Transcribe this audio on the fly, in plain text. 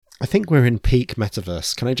I think we're in peak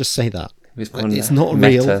metaverse. Can I just say that? It's not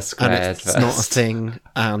real, and it's verse. not a thing,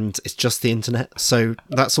 and it's just the internet. So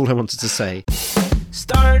that's all I wanted to say.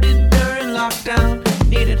 Started during lockdown,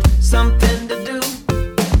 needed something to do.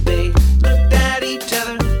 They looked at each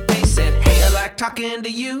other, they said, hey, I like talking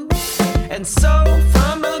to you. And so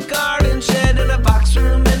from a garden shed in a box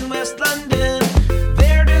room in West London,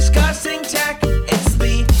 they're discussing tech. It's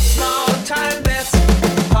the Small Time Bets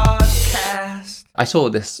podcast. I saw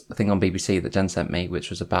this thing on BBC that Jen sent me, which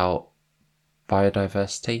was about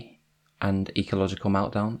biodiversity and ecological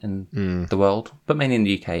meltdown in the world, but mainly in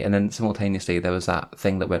the UK. And then simultaneously, there was that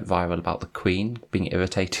thing that went viral about the Queen being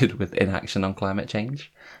irritated with inaction on climate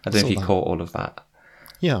change. I don't know if you caught all of that.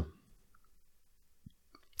 Yeah.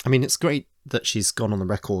 I mean, it's great that she's gone on the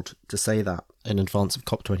record to say that in advance of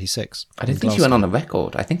COP26. I don't think she went on the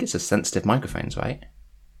record. I think it's just sensitive microphones, right?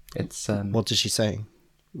 It's What did she say?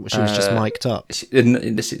 She was just mic'd up. She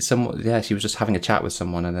was just having a chat with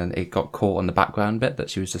someone, and then it got caught on the background bit that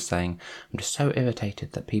she was just saying, I'm just so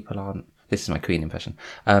irritated that people aren't, this is my Queen impression,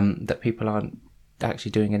 that people aren't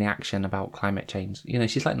actually doing any action about climate change. You know,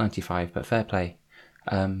 she's like 95, but fair play.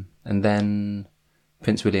 And then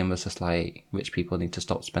Prince William was just like, rich people need to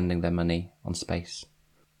stop spending their money on space,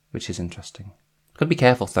 which is interesting. Got to be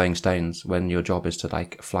careful throwing stones when your job is to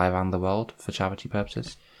like fly around the world for charity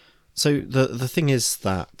purposes. So the thing is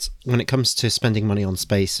that when it comes to spending money on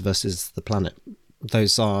space versus the planet,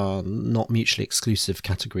 those are not mutually exclusive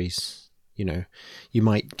categories. You know, you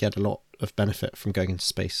might get a lot of benefit from going into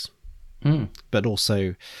space, but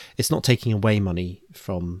also it's not taking away money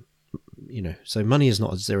from, you know, so money is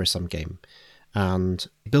not a zero-sum game. And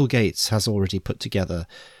Bill Gates has already put together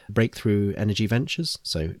breakthrough energy ventures.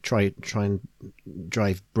 So try and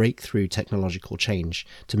drive breakthrough technological change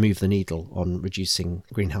to move the needle on reducing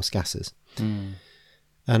greenhouse gases.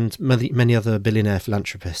 And many other billionaire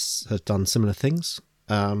philanthropists have done similar things.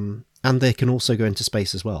 And they can also go into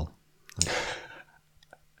space as well.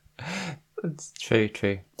 That's true.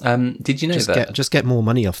 Did you know that? Just get more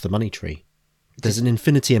money off the money tree. There's an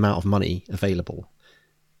infinity amount of money available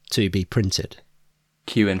to be printed.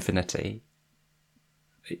 Q infinity.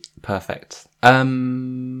 Perfect.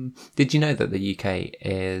 Did you know that the UK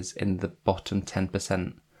is in the bottom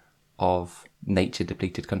 10% of nature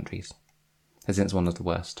depleted countries? As in it's one of the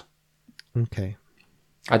worst. Okay.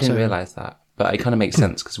 I didn't realise that, but it kind of makes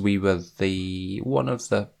sense because we were one of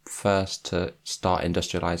the first to start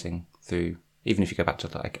industrialising through, even if you go back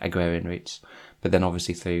to like agrarian roots, but then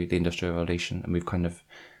obviously through the Industrial Revolution, and we've kind of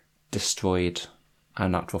destroyed our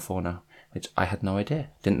natural fauna, which I had no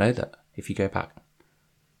idea. Didn't know that. If you go back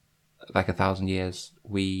like 1,000 years,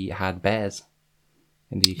 we had bears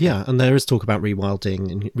in the UK. Yeah, and there is talk about rewilding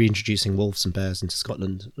and reintroducing wolves and bears into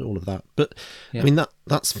Scotland, all of that. But yeah. I mean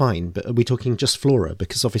that's fine. But are we talking just flora?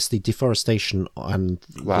 Because obviously deforestation and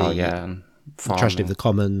and tragedy of the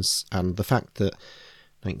commons, and the fact that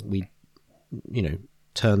like we, you know,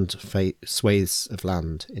 turned swathes of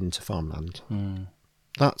land into farmland.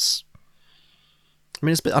 That's. I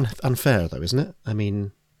mean, it's a bit unfair, though, isn't it? I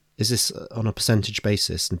mean, is this on a percentage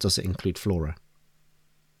basis, and does it include flora?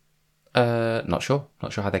 Not sure.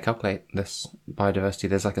 Not sure how they calculate this biodiversity.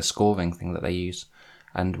 There's like a scoring thing that they use,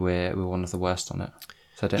 and we're one of the worst on it.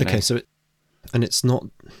 So I don't know. Okay, so it's not.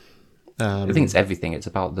 I think it's everything. It's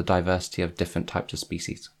about the diversity of different types of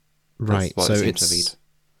species. Right. That's what so it seems to read.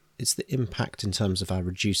 It's the impact in terms of our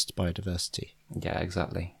reduced biodiversity. Yeah,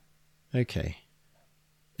 exactly. Okay.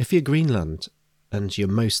 If you're Greenland and you're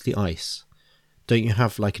mostly ice, don't you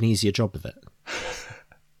have like an easier job of it?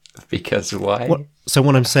 Because why? So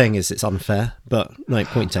what I'm saying is it's unfair, but like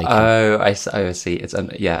point taken. Oh, I see. It's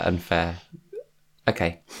unfair.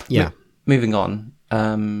 Okay. Yeah. Moving on.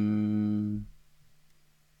 Don't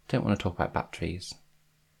want to talk about batteries.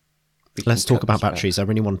 Let's talk about batteries. I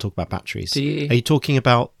really want to talk about batteries. Do you? Are you talking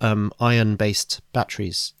about iron-based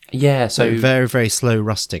batteries? Yeah. So very, very slow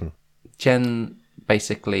rusting. Jen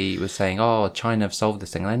basically was saying, China have solved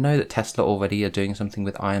this thing. And I know that Tesla already are doing something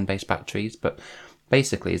with iron-based batteries, but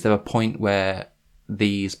basically, is there a point where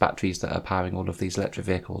these batteries that are powering all of these electric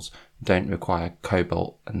vehicles don't require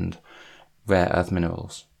cobalt and rare earth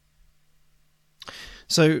minerals?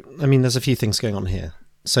 So, I mean, there's a few things going on here.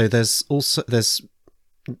 So there's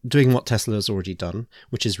doing what Tesla has already done,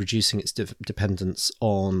 which is reducing its dependence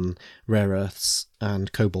on rare earths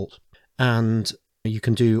and cobalt. And you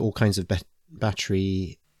can do all kinds of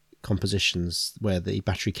battery compositions where the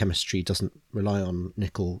battery chemistry doesn't rely on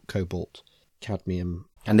nickel, cobalt, cadmium.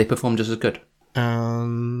 And they perform just as good.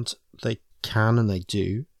 And they can and they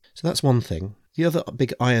do. So that's one thing. The other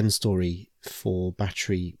big iron story for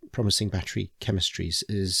promising battery chemistries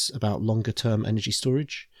is about longer term energy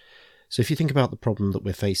storage. So if you think about the problem that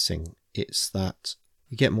we're facing, it's that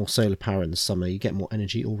you get more solar power in the summer, you get more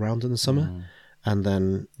energy all round in the summer, and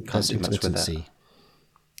then there's do much with it. intermittency.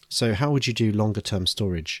 So how would you do longer term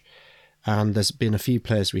storage? And there's been a few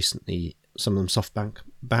players recently, some of them SoftBank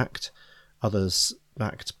backed, others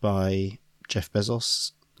backed by Jeff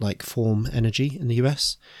Bezos, like Form Energy in the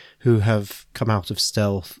US, who have come out of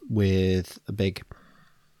stealth with a big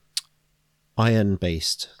iron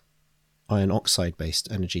oxide-based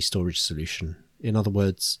energy storage solution. In other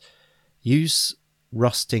words, use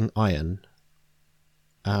rusting iron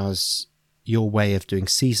as your way of doing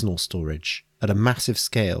seasonal storage at a massive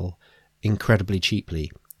scale, incredibly cheaply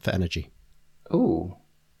for energy. Ooh.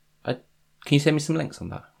 Can you send me some links on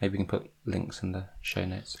that? Maybe we can put links in the show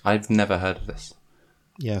notes. I've never heard of this.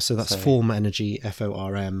 Yeah, so that's Form Energy,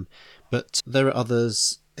 FORM. But there are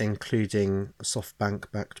others, including a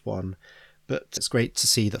SoftBank-backed one. But it's great to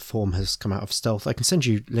see that Form has come out of stealth. I can send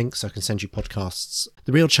you links, I can send you podcasts.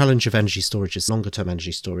 The real challenge of energy storage is longer-term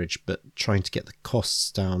energy storage, but trying to get the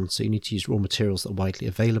costs down. So you need to use raw materials that are widely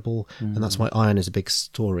available. And that's why iron is a big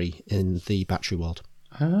story in the battery world.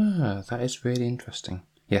 Ah, that is really interesting.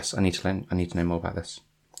 Yes, I need to know more about this.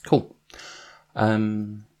 Cool.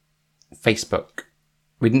 Facebook.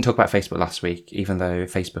 We didn't talk about Facebook last week, even though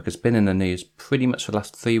Facebook has been in the news pretty much for the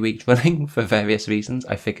last 3 weeks running for various reasons.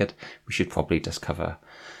 I figured we should probably just cover.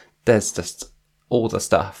 There's just all the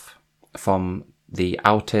stuff from the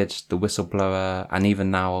outage, the whistleblower, and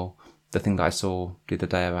even now the thing that I saw the other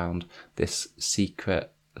day around this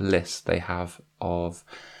secret list they have of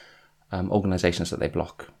organizations that they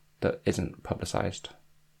block that isn't publicized.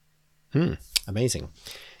 Amazing.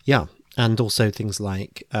 Yeah, and also things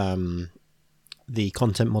like the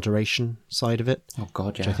content moderation side of it. Oh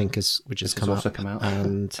God, yeah. Which I think has come out.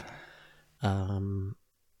 And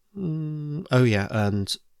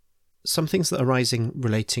and some things that are rising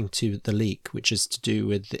relating to the leak, which is to do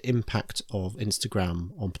with the impact of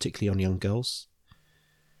Instagram on particularly on young girls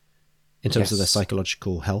in terms of their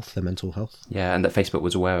psychological health, their mental health. Yeah, and that Facebook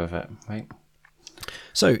was aware of it, right?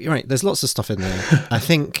 So you're right. There's lots of stuff in there. I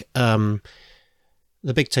think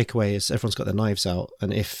the big takeaway is everyone's got their knives out,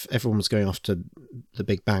 and if everyone was going after the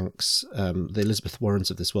big banks, the Elizabeth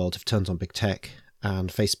Warrens of this world have turned on big tech,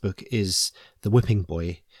 and Facebook is the whipping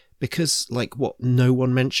boy because, like, what no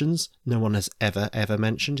one mentions, no one has ever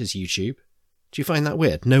mentioned is YouTube. Do you find that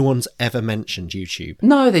weird? No one's ever mentioned YouTube.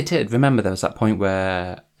 No, they did. Remember, there was that point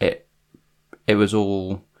where it was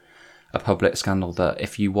all a public scandal that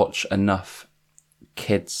if you watch enough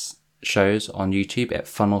kids shows on YouTube, it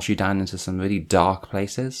funnels you down into some really dark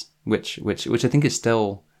places, which I think is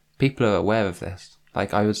still, people are aware of this.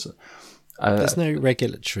 Like there's no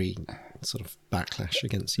regulatory sort of backlash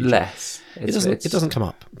against YouTube. Less. It doesn't come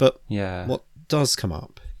up, but yeah, what does come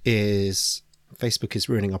up is Facebook is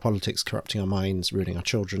ruining our politics, corrupting our minds, ruining our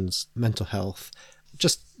children's mental health,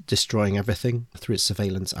 just destroying everything through its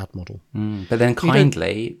surveillance ad model. But then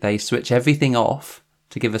kindly they switch everything off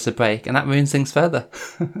to give us a break, and that ruins things further.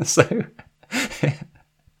 So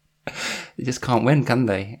you just can't win, can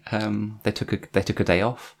they? They took a day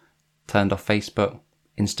off, turned off Facebook,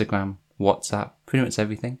 Instagram, WhatsApp, pretty much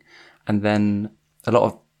everything, and then a lot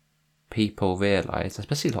of people realised,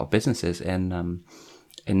 especially a lot of businesses in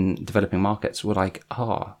developing markets, were like,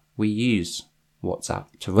 we use WhatsApp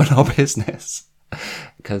to run our business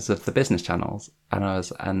because of the business channels,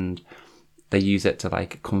 and they use it to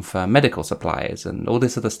like confirm medical supplies and all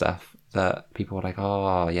this other stuff that people were like,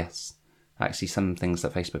 yes, actually some things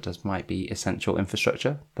that Facebook does might be essential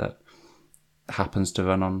infrastructure that happens to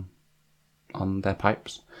run on their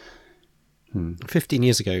pipes. 15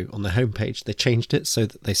 years ago on their homepage, they changed it so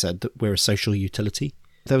that they said that we're a social utility.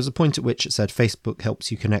 There was a point at which it said Facebook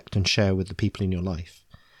helps you connect and share with the people in your life.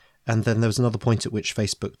 And then there was another point at which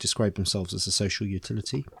Facebook described themselves as a social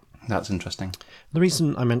utility. That's interesting. The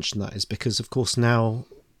reason I mention that is because, of course, now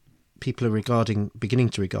people are beginning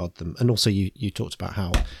to regard them. And also you talked about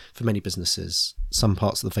how, for many businesses, some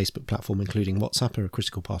parts of the Facebook platform, including WhatsApp, are a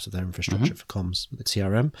critical part of their infrastructure for comms with its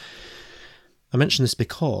CRM. I mention this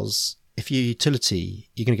because if you're a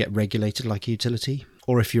utility, you're going to get regulated like a utility.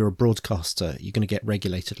 Or if you're a broadcaster, you're going to get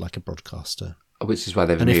regulated like a broadcaster. Which is why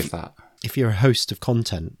they've removed that. If you're a host of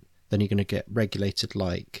content, then you're going to get regulated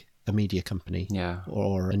like a media company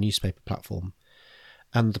or a newspaper platform.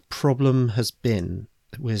 And the problem has been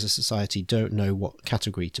that we as a society don't know what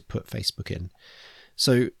category to put Facebook in.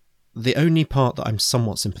 So the only part that I'm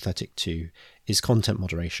somewhat sympathetic to is content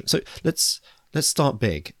moderation. So let's start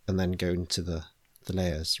big and then go into the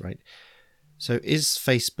layers, right? So is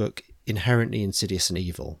Facebook inherently insidious and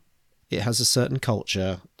evil? It has a certain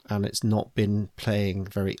culture and it's not been playing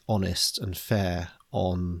very honest and fair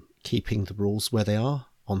on keeping the rules where they are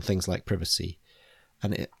on things like privacy.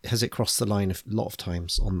 And has it crossed the line a lot of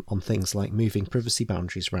times on things like moving privacy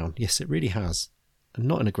boundaries around? Yes, it really has. And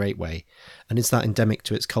not in a great way. And is that endemic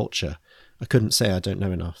to its culture? I couldn't say, I don't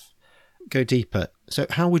know enough. Go deeper. So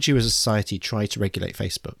how would you as a society try to regulate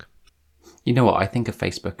Facebook? You know what? I think of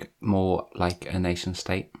Facebook more like a nation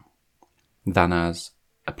state than as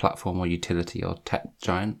a platform or utility or tech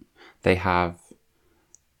giant. They have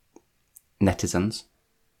netizens,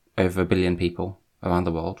 over 1 billion people around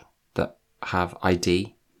the world, that have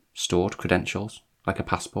ID, stored credentials, like a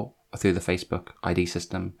passport, through the Facebook ID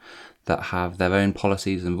system, that have their own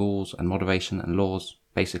policies and rules and moderation and laws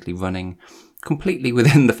basically running completely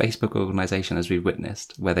within the Facebook organization, as we've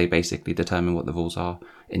witnessed, where they basically determine what the rules are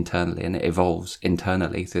internally, and it evolves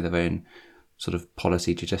internally through their own sort of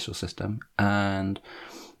policy judicial system. And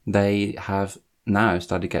they have now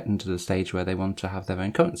started getting to the stage where they want to have their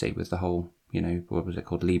own currency with the whole, what was it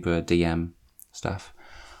called, Libra DM stuff.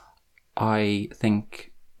 I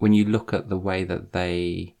think when you look at the way that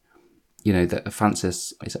they, that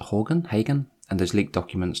Francis, is it Hagen? And there's leaked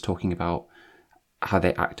documents talking about how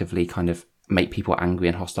they actively kind of make people angry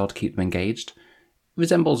and hostile to keep them engaged,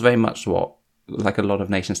 resembles very much what like a lot of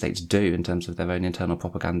nation states do in terms of their own internal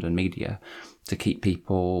propaganda and media, to keep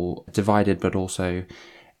people divided, but also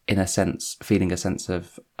in a sense feeling a sense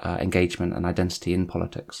of engagement and identity in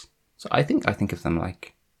politics. So I think of them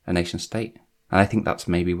like a nation state, and I think that's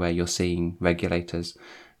maybe where you're seeing regulators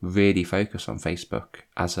really focus on Facebook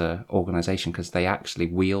as a organization, because they actually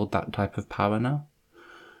wield that type of power now.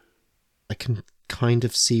 I can kind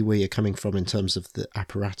of see where you're coming from in terms of the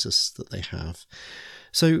apparatus that they have.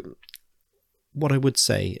 So what I would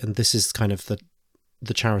say, and this is kind of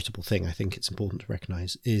the charitable thing I think it's important to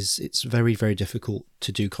recognise, is it's very, very difficult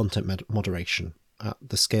to do content moderation at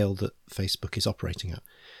the scale that Facebook is operating at.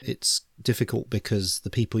 It's difficult because the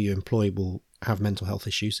people you employ will have mental health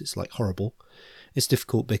issues. It's like horrible. It's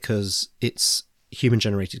difficult because it's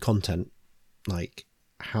human-generated content. Like,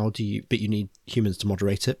 but you need humans to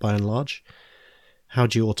moderate it by and large. How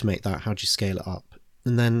do you automate that? How do you scale it up?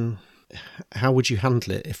 And then how would you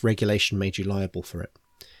handle it if regulation made you liable for it?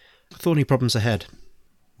 Thorny problems ahead.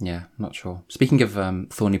 Yeah, not sure. Speaking of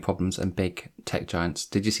thorny problems and big tech giants,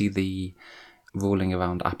 did you see the ruling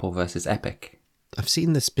around Apple versus Epic? I've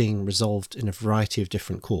seen this being resolved in a variety of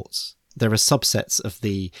different courts. There are subsets of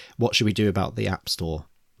the what should we do about the App Store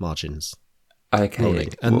margins. Okay.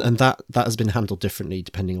 Ruling. And that has been handled differently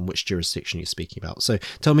depending on which jurisdiction you're speaking about. So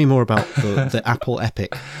tell me more about the Apple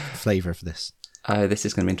Epic flavour of this. This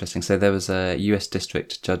is going to be interesting. So there was a US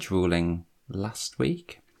district judge ruling last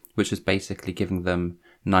week, which was basically giving them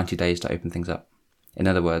 90 days to open things up. In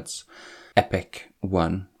other words, Epic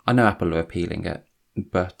won. I know Apple are appealing it,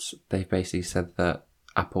 but they basically said that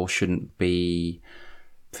Apple shouldn't be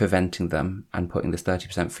preventing them and putting this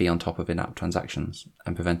 30% fee on top of in-app transactions,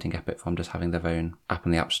 and preventing Epic from just having their own app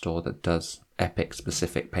in the App Store that does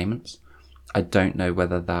Epic-specific payments. I don't know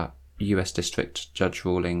whether that US district judge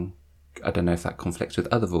ruling, I don't know if that conflicts with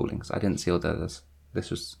other rulings. I didn't see all the others. This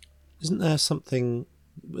was... Isn't there something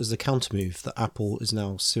as a counter-move that Apple is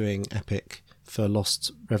now suing Epic for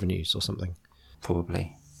lost revenues or something?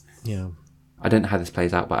 Probably. Yeah. I don't know how this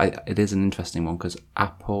plays out, but it is an interesting one, because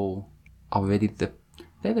Apple are really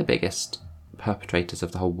they're the biggest perpetrators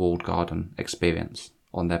of the whole walled garden experience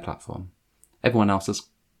on their platform. Everyone else has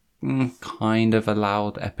kind of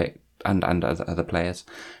allowed Epic and other players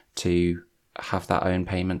to have that own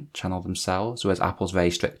payment channel themselves, whereas Apple's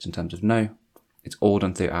very strict in terms of, no, it's all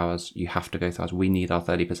done through ours, you have to go through ours, we need our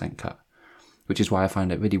 30% cut. Which is why I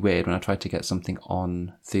find it really weird when I try to get something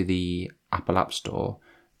on through the Apple App Store,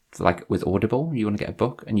 like with Audible, you want to get a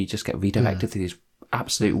book and you just get redirected through these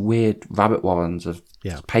absolute weird rabbit warrens of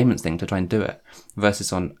payments thing to try and do it.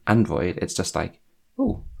 Versus on Android, it's just like,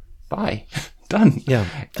 oh, bye, done. Yeah,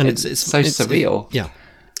 and it's so surreal.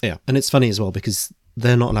 Yeah, and it's funny as well because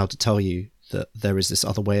they're not allowed to tell you that there is this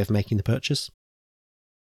other way of making the purchase.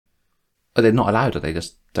 But they're not allowed, or they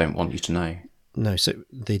just don't want you to know? No, so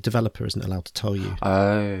the developer isn't allowed to tell you.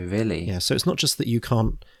 Oh, really? Yeah, so it's not just that you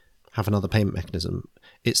can't have another payment mechanism.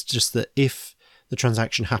 It's just that if the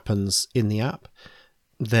transaction happens in the app,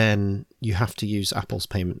 then you have to use Apple's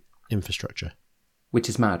payment infrastructure. Which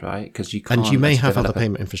is mad, right? Because you can't. And you may have other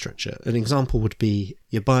payment infrastructure. An example would be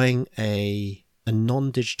you're buying a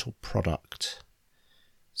non-digital product.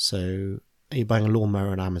 So you're buying a lawnmower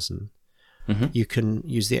on Amazon. Mm-hmm. You can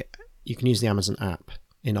use the Amazon app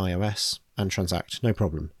in iOS and transact, no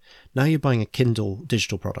problem. Now you're buying a Kindle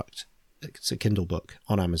digital product. It's a Kindle book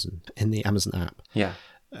on Amazon, in the Amazon app. Yeah.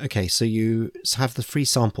 Okay, so you have the free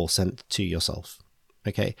sample sent to yourself.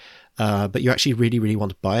 okay? But you actually really, really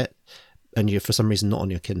want to buy it, and you're for some reason not on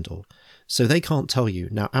your Kindle. So they can't tell you.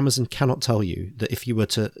 Now, Amazon cannot tell you that if you were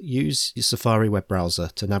to use your Safari web browser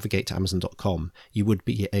to navigate to Amazon.com, you would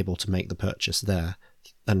be able to make the purchase there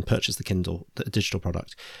and purchase the Kindle, the digital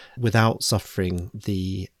product, without suffering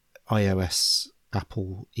the iOS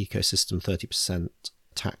Apple ecosystem 30%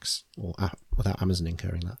 tax, or without Amazon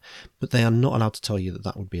incurring that. But they are not allowed to tell you that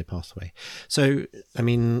that would be a pathway. So, I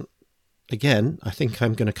mean, again, I think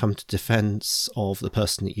I'm going to come to defense of the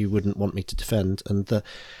person that you wouldn't want me to defend. And the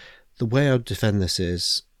way I would defend this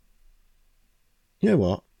is, you know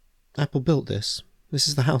what? Apple built this. This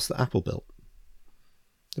is the house that Apple built.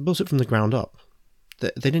 They built it from the ground up.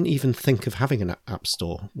 They didn't even think of having an app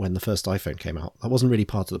store when the first iPhone came out. That wasn't really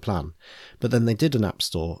part of the plan. But then they did an app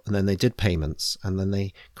store, and then they did payments, and then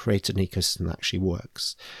they created an ecosystem that actually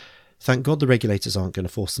works. Thank God the regulators aren't going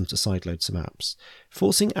to force them to sideload some apps.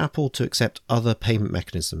 Forcing Apple to accept other payment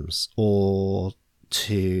mechanisms or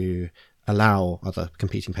to allow other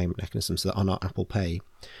competing payment mechanisms that are not Apple Pay,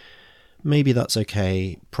 maybe that's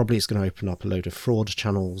okay. Probably it's going to open up a load of fraud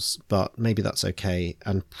channels, but maybe that's okay.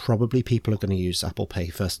 And probably people are going to use Apple Pay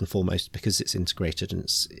first and foremost because it's integrated and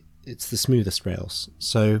it's the smoothest rails.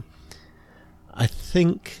 So I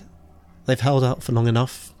think they've held out for long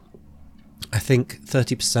enough. I think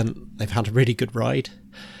 30%, they've had a really good ride.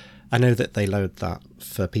 I know that they lowered that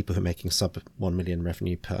for people who are making sub 1 million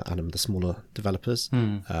revenue per annum, the smaller developers.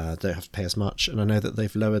 Don't have to pay as much. And I know that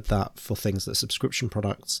they've lowered that for things that are subscription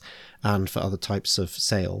products and for other types of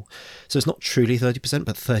sale. So it's not truly 30%,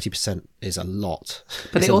 but 30% is a lot.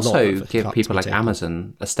 But It's they a lot also of a give cut people to like take.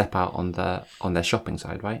 Amazon a step out on their shopping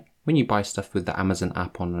side, right? When you buy stuff with the Amazon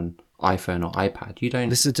app on an iPhone or iPad, you don't...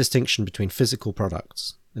 This is a distinction between physical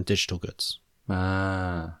products and digital goods.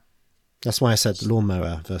 That's why I said the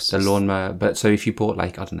lawnmower versus... The lawnmower. But so if you bought,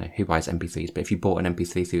 like, I don't know who buys MP3s, but if you bought an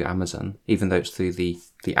MP3 through Amazon, even though it's through the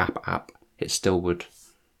app, it still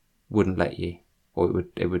wouldn't let you, or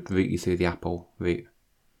it would route you through the Apple route.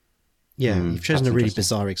 Yeah, you've chosen that's a really interesting.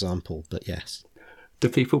 bizarre example, but yes. Do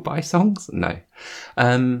people buy songs? No.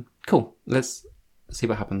 Cool. Let's see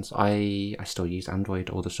what happens. I still use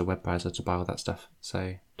Android or just a web browser to buy all that stuff,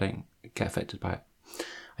 so don't get affected by it.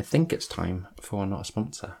 I think it's time for Not a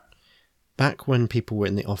Sponsor. Back when people were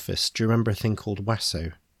in the office, do you remember a thing called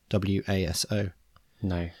WASO? W-A-S-O.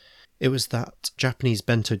 No. It was that Japanese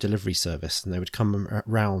bento delivery service, and they would come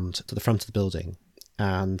around to the front of the building,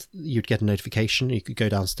 and you'd get a notification. You could go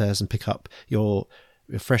downstairs and pick up your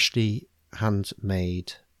freshly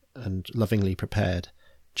handmade and lovingly prepared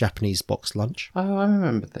Japanese boxed lunch. Oh, I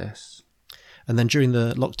remember this. And then during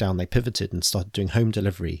the lockdown, they pivoted and started doing home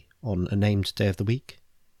delivery on a named day of the week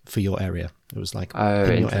for your area. It was like,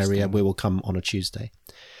 in your area, we will come on a Tuesday.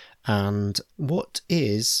 And what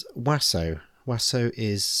is WASO? WASO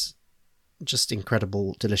is just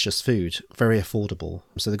incredible, delicious food, very affordable.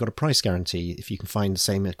 So they've got a price guarantee. If you can find the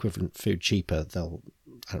same equivalent food cheaper, they'll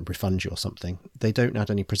refund you or something. They don't add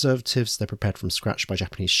any preservatives. They're prepared from scratch by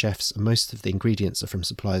Japanese chefs, and most of the ingredients are from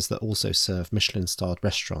suppliers that also serve Michelin-starred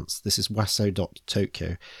restaurants. This is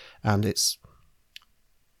waso.tokyo, and it's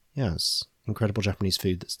incredible Japanese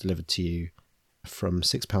food that's delivered to you from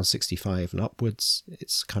 £6.65 and upwards.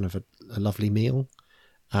 It's kind of a lovely meal,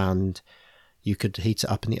 and you could heat it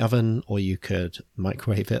up in the oven, or you could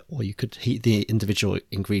microwave it, or you could heat the individual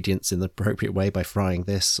ingredients in the appropriate way by frying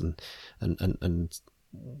this and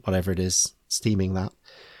whatever it is, steaming that.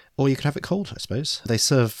 Or you could have it cold, I suppose. They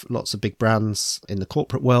serve lots of big brands in the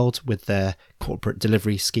corporate world with their corporate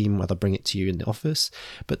delivery scheme where they'll bring it to you in the office.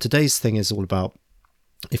 But today's thing is all about,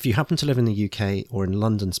 if you happen to live in the UK or in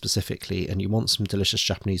London specifically, and you want some delicious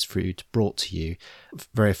Japanese food brought to you,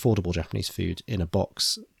 very affordable Japanese food in a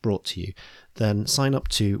box brought to you, then sign up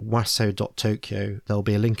to waso.tokyo. There'll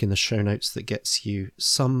be a link in the show notes that gets you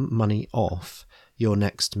some money off your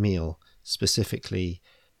next meal, specifically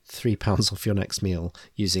 £3 off your next meal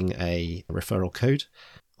using a referral code.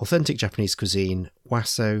 Authentic Japanese cuisine,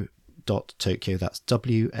 waso.tokyo, that's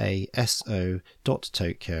WASO.tokyo,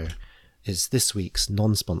 is this week's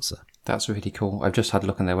non-sponsor. That's really cool. I've just had a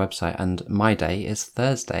look on their website, and my day is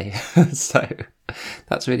Thursday. So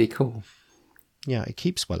that's really cool. Yeah, it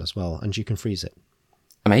keeps well as well, and you can freeze it.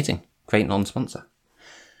 Amazing. Great non-sponsor.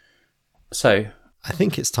 So, I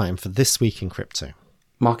think it's time for This Week in Crypto.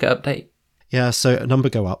 market update. Yeah, so a number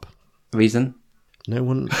go up. Reason? No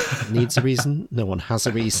one needs a reason. No one has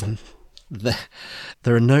a reason.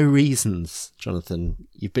 There are no reasons, Jonathan.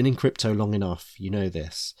 You've been in crypto long enough. You know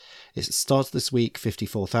this. It started this week,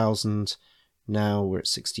 54,000. Now we're at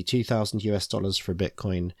 62,000 US dollars for a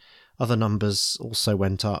Bitcoin. Other numbers also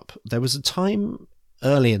went up. There was a time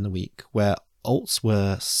early in the week where alts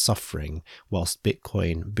were suffering whilst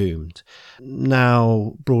Bitcoin boomed.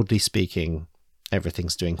 Now, broadly speaking,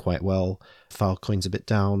 everything's doing quite well. Filecoin's a bit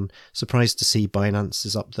down. Surprised to see Binance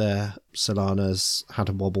is up there. Solana's had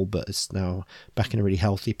a wobble, but it's now back in a really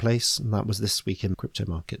healthy place. And that was this week in crypto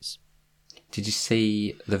markets. Did you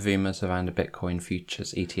see the rumours around a Bitcoin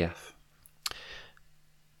futures ETF?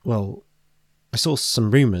 Well, I saw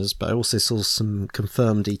some rumours, but I also saw some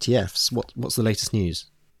confirmed ETFs. What's the latest news?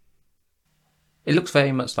 It looks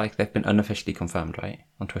very much like they've been unofficially confirmed, right,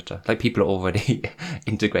 on Twitter. Like, people are already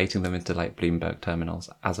integrating them into, like, Bloomberg terminals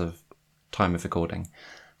as of time of recording.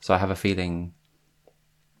 So I have a feeling,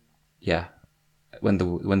 yeah, when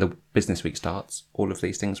the business week starts, all of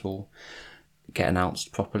these things will get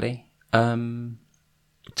announced properly.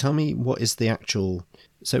 Tell me, what is the actual...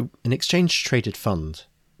 So an exchange-traded fund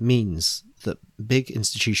means that big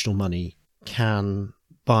institutional money can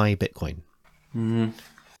buy Bitcoin. Mm.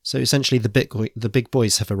 So essentially, the big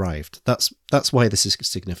boys have arrived. That's why this is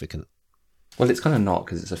significant. Well, it's kind of not,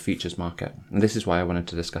 because it's a futures market. And this is why I wanted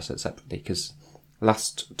to discuss it separately, because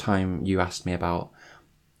last time you asked me about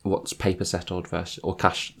what's paper settled versus, or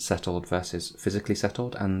cash settled versus physically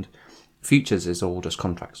settled, and futures is all just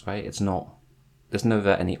contracts, right? It's not, there's never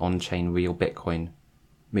any on-chain real Bitcoin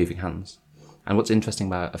moving hands. And what's interesting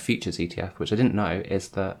about a futures ETF, which I didn't know, is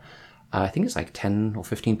that I think it's like 10 or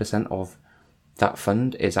 15% of that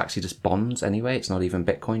fund is actually just bonds anyway. It's not even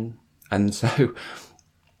Bitcoin. And so,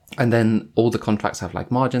 and then all the contracts have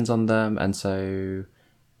like margins on them. And so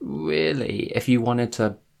really, if you wanted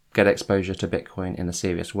to get exposure to Bitcoin in a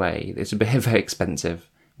serious way, it's a very expensive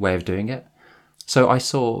way of doing it. So I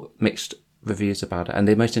saw mixed reviews about it. And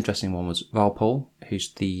the most interesting one was Raoul Pal,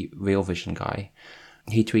 who's the Real Vision guy.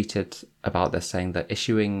 He tweeted about this, saying that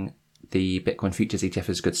issuing the Bitcoin futures ETF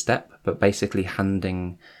is a good step, but basically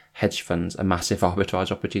handing hedge funds a massive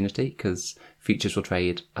arbitrage opportunity, because futures will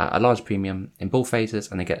trade at a large premium in bull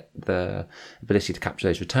phases and they get the ability to capture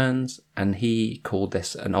those returns. And he called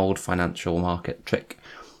this an old financial market trick,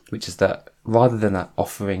 which is that rather than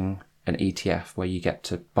offering an ETF where you get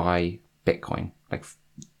to buy Bitcoin, like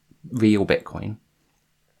real Bitcoin,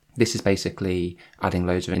 this is basically adding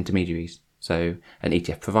loads of intermediaries. So an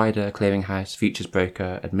ETF provider, clearinghouse, futures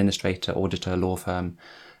broker, administrator, auditor, law firm,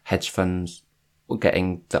 hedge funds,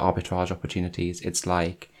 getting the arbitrage opportunities. It's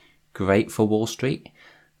like great for Wall Street.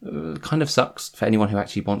 Kind of sucks for anyone who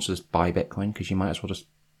actually wants to just buy Bitcoin, because you might as well just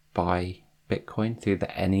buy Bitcoin through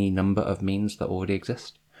any number of means that already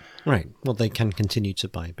exist. Right. Well, they can continue to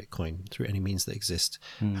buy Bitcoin through any means that exist.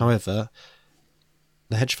 However,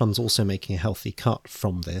 the hedge fund's also making a healthy cut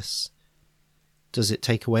from this. Does it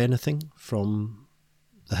take away anything from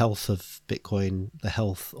the health of Bitcoin, the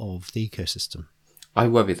health of the ecosystem? I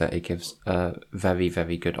worry that it gives a very,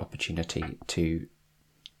 very good opportunity to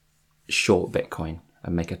short Bitcoin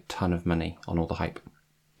and make a ton of money on all the hype.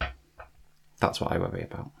 That's what I worry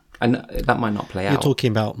about. And that might not play out. You're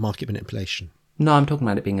talking about market manipulation. No, I'm talking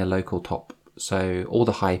about it being a local top. So all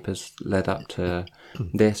the hype has led up to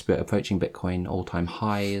this. We're approaching Bitcoin all-time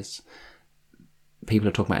highs. People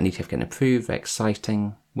are talking about an ETF getting approved. Very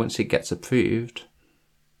exciting. Once it gets approved,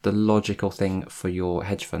 the logical thing for your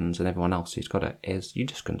hedge funds and everyone else who's got it is you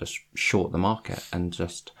just can just short the market and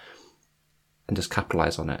just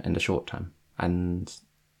capitalize on it in the short term. And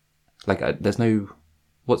like, there's no,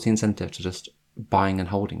 what's the incentive to just buying and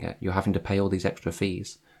holding it? You're having to pay all these extra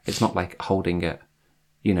fees. It's not like holding it,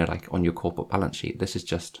 you know, like on your corporate balance sheet. This is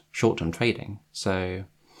just short-term trading. So,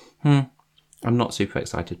 I'm not super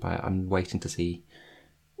excited by it. I'm waiting to see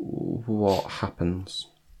what happens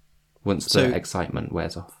once the excitement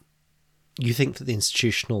wears off. You think that the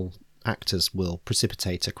institutional actors will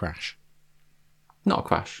precipitate a crash? Not a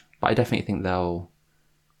crash, but I definitely think they'll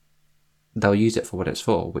use it for what it's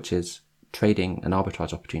for, which is trading and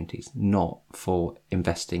arbitrage opportunities, not for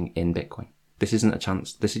investing in Bitcoin. This isn't a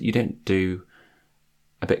chance. You don't do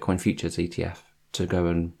a Bitcoin futures ETF to go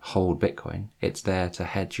and hold Bitcoin. It's there to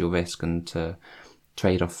hedge your risk and to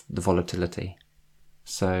trade off the volatility.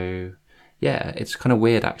 So yeah, it's kind of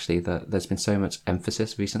weird actually that there's been so much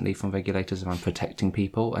emphasis recently from regulators around protecting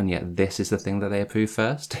people, and yet this is the thing that they approve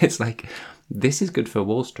first. It's like, this is good for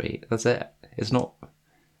Wall Street. That's it. It's not.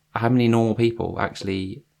 How many normal people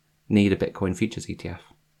actually need a Bitcoin futures ETF?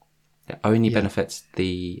 It only benefits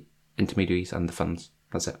the intermediaries and the funds.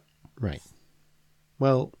 That's it. Right.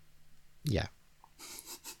 Well, yeah.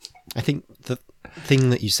 I think the thing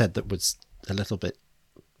that you said that was a little bit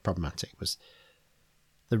problematic was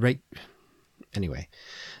the rate. Anyway,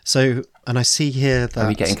 so, and I see here that... Are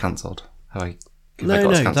we getting cancelled? No,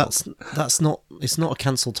 that's not, it's not a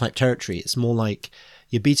cancel type territory. It's more like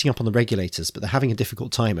you're beating up on the regulators, but they're having a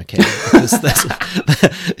difficult time, okay? Because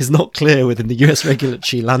it's not clear within the US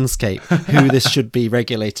regulatory landscape who this should be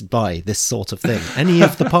regulated by, this sort of thing. Any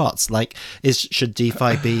of the parts, like, should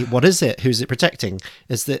DeFi be, what is it? Who's it protecting?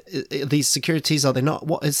 Is these securities, are they not?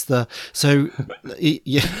 What is the... So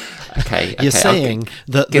you're saying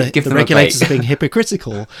that the regulators are being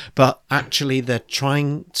hypocritical, but actually they're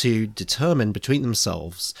trying to determine between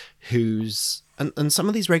themselves who's... And some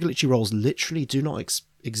of these regulatory roles literally do not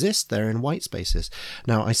exist. They're in white spaces.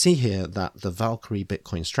 Now, I see here that the Valkyrie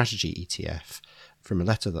Bitcoin Strategy ETF, from a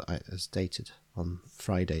letter that is dated on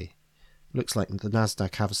Friday, looks like the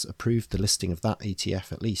NASDAQ has approved the listing of that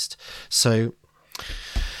ETF at least. So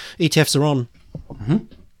ETFs are on. Mm-hmm.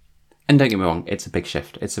 And don't get me wrong, it's a big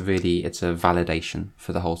shift. It's a validation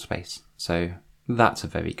for the whole space. So that's a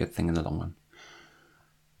very good thing in the long run.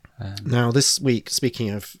 Now, this week,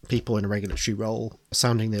 speaking of people in a regulatory role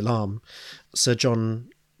sounding the alarm, Sir John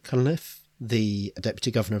Cunliffe, the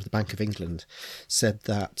Deputy Governor of the Bank of England, said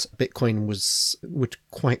that Bitcoin would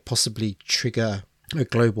quite possibly trigger a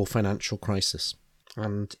global financial crisis,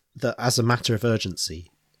 and that as a matter of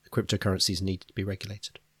urgency, cryptocurrencies need to be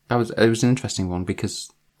regulated. It was an interesting one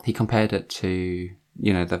because he compared it to,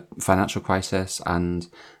 the financial crisis and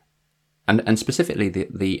specifically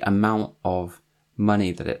the amount of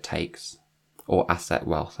money that it takes, or asset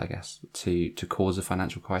wealth, I guess, to cause a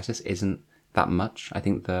financial crisis isn't that much. I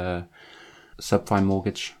think the subprime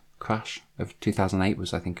mortgage crash of 2008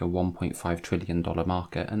 was, I think, a $1.5 trillion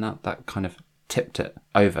market, and that kind of tipped it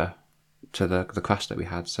over to the crash that we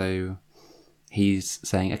had. So he's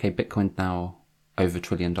saying, okay, Bitcoin's now over $1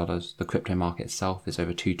 trillion. The crypto market itself is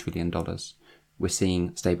over $2 trillion. We're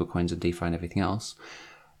seeing stablecoins and DeFi and everything else.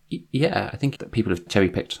 Yeah, I think that people have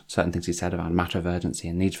cherry-picked certain things he said around matter of urgency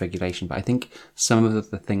and needs regulation, but I think some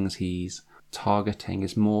of the things he's targeting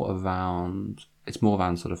is more around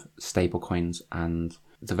sort of stable coins and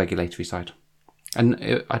the regulatory side.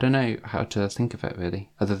 And I don't know how to think of it really,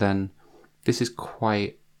 other than this is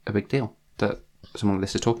quite a big deal that someone like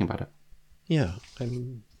this is talking about it. Yeah, I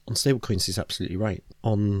mean, on stablecoins he's absolutely right.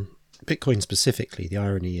 On Bitcoin specifically, the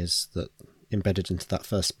irony is that embedded into that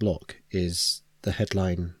first block is the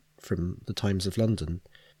headline from the Times of London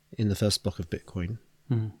in the first block of Bitcoin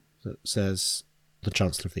that says the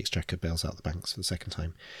Chancellor of the Exchequer bails out the banks for the second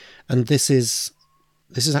time. And this is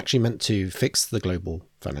actually meant to fix the global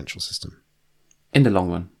financial system. In the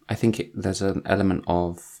long run, I think there's an element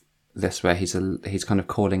of this where he's kind of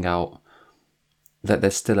calling out that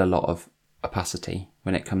there's still a lot of opacity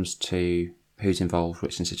when it comes to who's involved,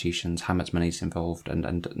 which institutions, how much money is involved,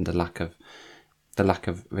 and the lack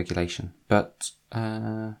of regulation. But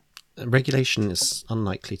regulation is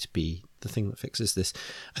unlikely to be the thing that fixes this.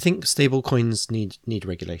 I think stable coins need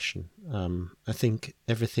regulation. I think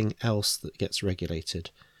everything else that gets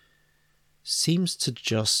regulated seems to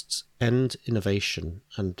just end innovation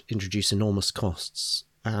and introduce enormous costs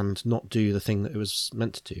and not do the thing that it was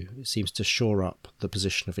meant to do. It seems to shore up the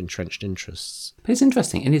position of entrenched interests. But it's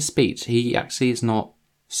interesting, in his speech, he actually is not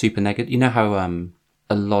super negative. You know how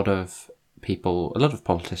a lot of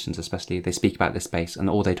politicians especially, they speak about this space and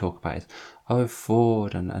all they talk about is,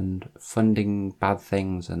 fraud and funding bad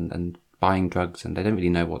things and buying drugs, and they don't really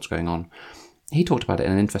know what's going on. He talked about it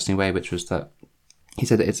in an interesting way, which was that he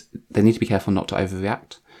said that they need to be careful not to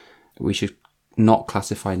overreact. We should not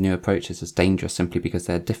classify new approaches as dangerous simply because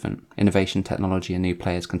they're different. Innovation, technology and new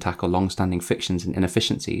players can tackle long-standing frictions and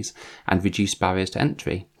inefficiencies and reduce barriers to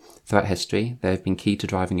entry. Throughout history, they have been key to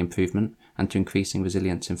driving improvement and to increasing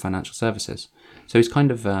resilience in financial services. So he's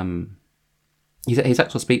kind of his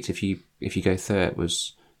actual speech, if you go through it,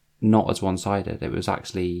 was not as one-sided. It was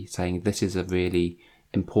actually saying this is a really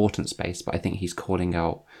important space, but I think he's calling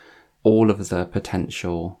out all of the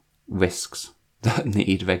potential risks that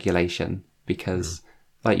need regulation because,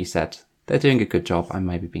 like you said, they're doing a good job. I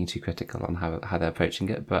may be being too critical on how they're approaching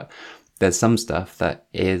it, but there's some stuff that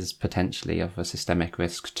is potentially of a systemic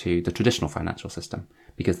risk to the traditional financial system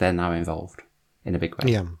because they're now involved in a big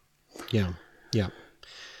way. Yeah.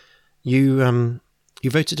 You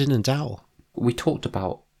voted in a DAO. We talked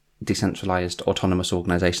about decentralized autonomous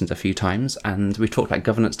organizations a few times, and we talked about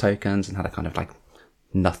governance tokens and how they're kind of like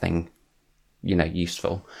nothing,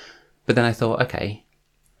 useful. But then I thought, okay,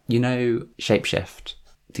 Shapeshift,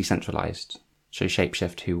 decentralized. So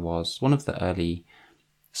Shapeshift, who was one of the early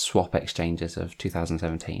swap exchanges of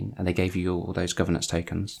 2017, and they gave you all those governance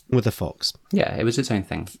tokens. With the Fox. Yeah, it was its own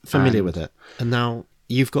thing. Familiar with it. And now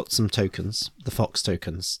you've got some tokens, the Fox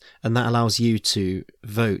tokens, and that allows you to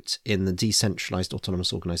vote in the decentralized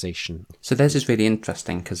autonomous organization. So theirs is really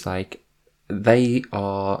interesting because they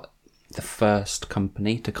are the first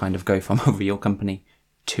company to kind of go from a real company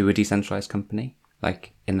to a decentralized company,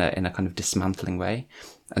 like in a kind of dismantling way.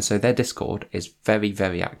 And so their Discord is very,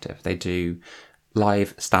 very active. They do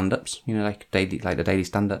live stand-ups, like the daily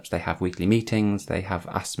stand-ups. They have weekly meetings. They have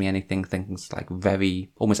Ask Me Anything things like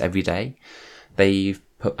almost every day. They've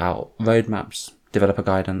put out roadmaps, developer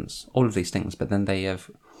guidance, all of these things. But then they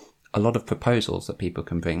have a lot of proposals that people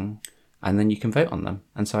can bring, and then you can vote on them.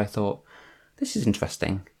 And so I thought, this is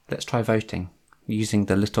interesting. Let's try voting using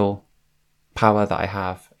the little power that I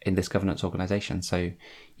have in this governance organization. So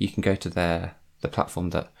you can go to the platform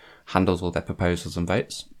that handles all their proposals and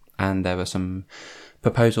votes. And there were some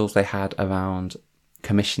proposals they had around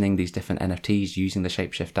commissioning these different NFTs using the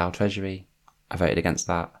Shapeshift DAO treasury. I voted against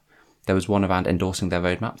that. There was one around endorsing their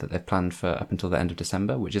roadmap that they've planned for up until the end of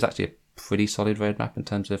December, which is actually a pretty solid roadmap in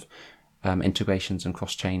terms of integrations and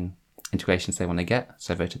cross-chain integrations they want to get.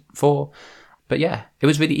 So I voted for. But yeah, it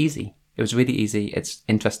was really easy. It's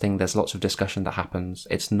interesting. There's lots of discussion that happens.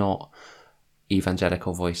 It's not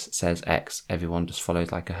evangelical voice says X, everyone just follows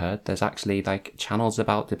like a herd. There's actually like channels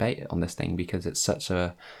about debate on this thing, because it's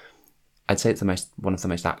I'd say it's one of the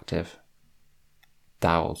most active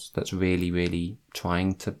DAOs that's really, really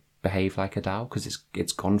trying to behave like a DAO, because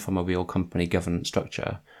it's gone from a real company governance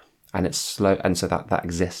structure, and it's slow, and so that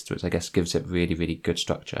exists, which I guess gives it really, really good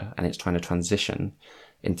structure, and it's trying to transition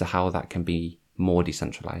into how that can be more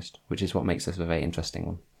decentralized, which is what makes this a very interesting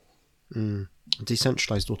one.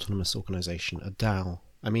 Decentralized autonomous organization, a DAO.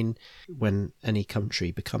 I mean, when any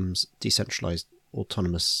country becomes decentralized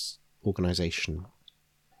autonomous organization,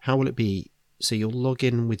 how will it be? So you'll log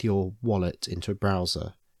in with your wallet into a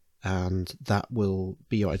browser, and that will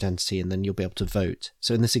be your identity, and then you'll be able to vote.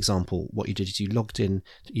 So in this example, what you did is you logged in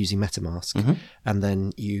using MetaMask, and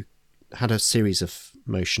then you had a series of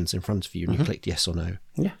motions in front of you, and you clicked yes or no.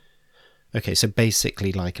 Yeah. Okay, so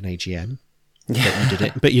basically like an AGM.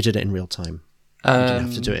 But you did it in real time. You didn't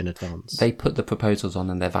have to do it in advance. They put the proposals on,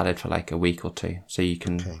 and they're valid for like a week or two, so you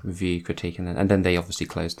can review, critique, and then they obviously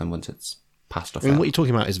close them once it's passed off. I mean, what you're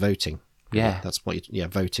talking about is voting. Yeah, that's what.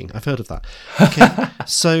 Voting. I've heard of that. Okay,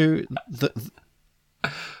 so the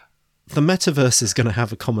metaverse is going to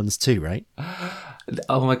have a commons too, right?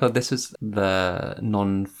 Oh my god, this is the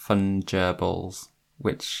non-fungibles,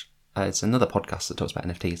 which it's another podcast that talks about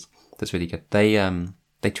NFTs. That's really good.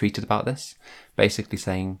 They tweeted about this, basically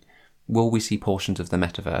saying, will we see portions of the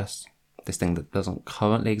metaverse, this thing that doesn't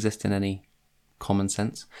currently exist in any common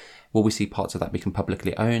sense, will we see parts of that become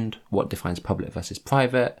publicly owned? What defines public versus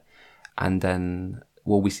private? And then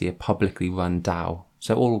will we see a publicly run DAO?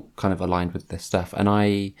 So all kind of aligned with this stuff. And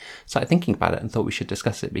I started thinking about it and thought we should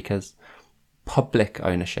discuss it, because public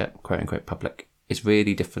ownership, quote unquote public, is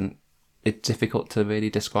really different. It's difficult to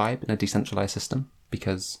really describe in a decentralized system,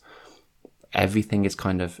 because everything is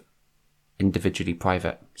kind of individually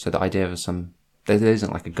private. So the idea of there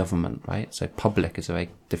isn't like a government, right? So public is a very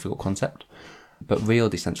difficult concept. But real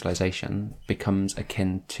decentralization becomes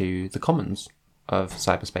akin to the commons of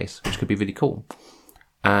cyberspace, which could be really cool.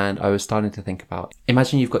 And I was starting to think about,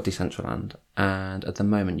 imagine you've got Decentraland, and at the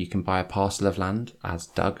moment you can buy a parcel of land as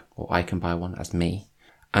Doug, or I can buy one as me,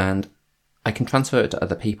 and I can transfer it to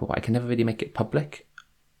other people, but I can never really make it public.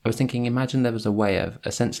 I was thinking, imagine there was a way of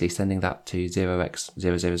essentially sending that to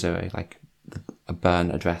 0x000, like a burn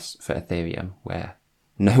address for Ethereum, where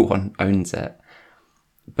no one owns it,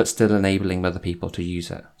 but still enabling other people to use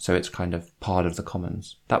it. So it's kind of part of the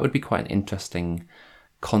commons. That would be quite an interesting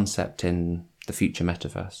concept in the future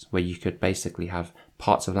metaverse, where you could basically have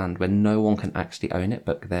parts of land where no one can actually own it,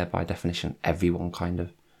 but there by definition everyone kind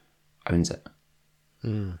of owns it.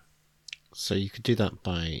 So you could do that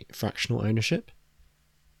by fractional ownership,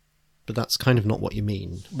 but that's kind of not what you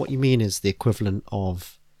mean. What you mean is the equivalent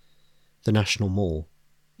of the National Mall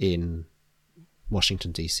in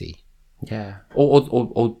Washington DC. Yeah,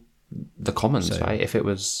 or the commons, right? If it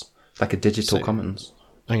was like a digital commons.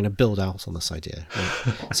 I'm going to build out on this idea.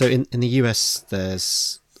 Right? So in the US,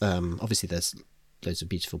 there's obviously there's loads of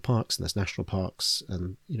beautiful parks, and there's national parks,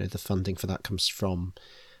 and the funding for that comes from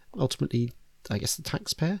ultimately, I guess, the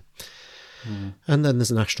taxpayer. And then there's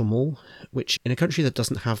a National Mall, which in a country that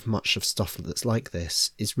doesn't have much of stuff that's like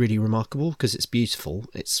this is really remarkable, because it's beautiful,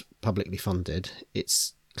 it's publicly funded,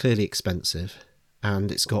 it's clearly expensive,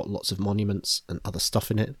 and it's got lots of monuments and other stuff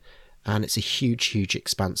in it, and it's a huge, huge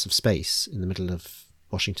expanse of space in the middle of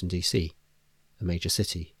Washington DC, a major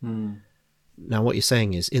city. Now what you're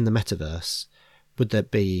saying is, in the metaverse, would there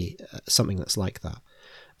be something that's like that?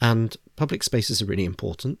 And public spaces are really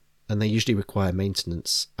important, and they usually require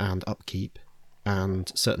maintenance and upkeep and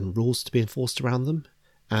certain rules to be enforced around them.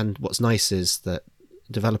 And what's nice is that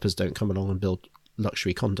developers don't come along and build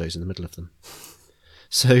luxury condos in the middle of them.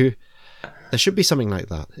 So There should be something like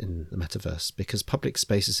that in the metaverse, because public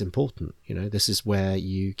space is important. You know, this is where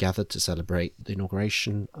you gather to celebrate the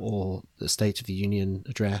inauguration or the State of the Union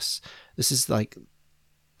address. This is like,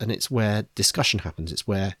 and it's where discussion happens. It's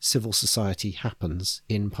where civil society happens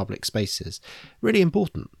in public spaces. Really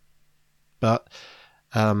important. But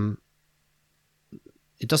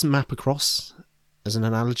it doesn't map across as an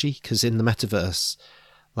analogy, because in the metaverse,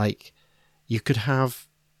 like, you could have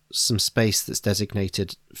some space that's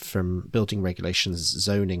designated from building regulations,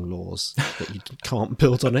 zoning laws, that you can't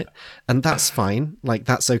build on it, and that's fine. Like,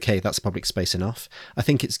 that's okay, that's public space enough. I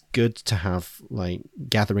think it's good to have like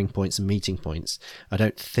gathering points and meeting points. I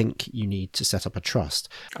don't think you need to set up a trust.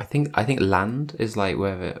 I think land is like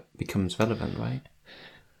where it becomes relevant, right?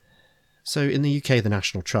 So in the UK, the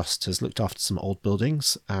National Trust has looked after some old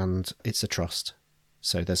buildings, and it's a trust.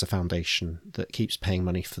 So there's a foundation that keeps paying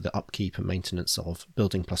money for the upkeep and maintenance of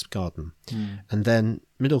Building Plus Garden. And then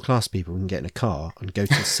middle-class people can get in a car and go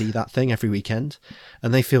to see that thing every weekend,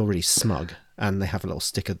 and they feel really smug, and they have a little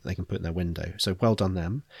sticker that they can put in their window. So well done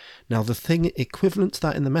them. Now, the thing equivalent to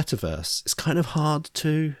that in the metaverse is kind of hard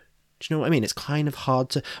to... Do you know what I mean? It's kind of hard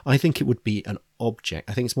to... I think it would be an object.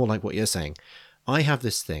 I think it's more like what you're saying. I have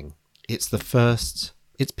this thing. It's the first...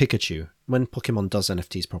 It's Pikachu. When Pokemon does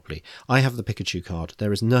NFTs properly, I have the Pikachu card.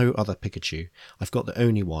 There is no other Pikachu. I've got the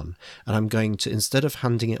only one. And I'm going to, instead of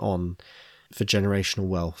handing it on for generational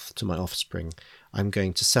wealth to my offspring, I'm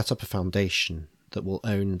going to set up a foundation that will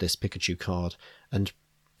own this Pikachu card and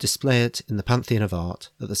display it in the pantheon of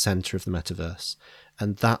art at the centre of the metaverse.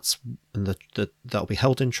 And that'll be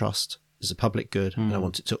held in trust as a public good, and I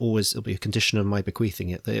want it to always, it'll be a condition of my bequeathing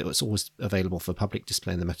it, that it's always available for public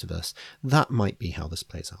display in the metaverse. That might be how this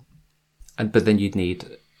plays out. But then you'd need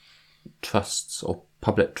trusts or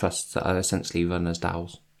public trusts that are essentially run as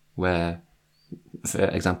DAOs, where, for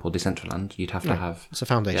example, Decentraland, you'd have to have... It's a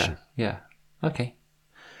foundation. Yeah. Okay.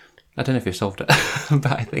 I don't know if you've solved it,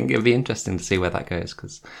 but I think it'd be interesting to see where that goes,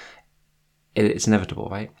 because it's inevitable,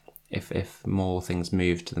 right? If more things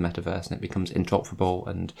move to the metaverse and it becomes interoperable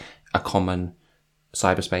and a common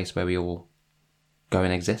cyberspace where we all go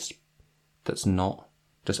and exist, that's not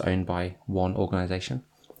just owned by one organization,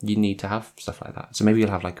 you need to have stuff like that. So maybe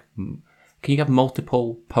you'll have like, can you have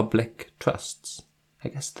multiple public trusts? I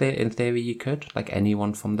guess in theory you could, like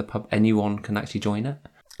anyone from the pub, anyone can actually join it.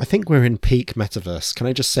 I think we're in peak metaverse. Can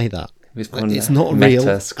I just say that? It's not real,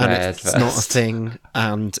 and it's first. not a thing,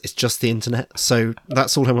 and it's just the internet. So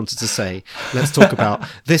that's all I wanted to say. Let's talk about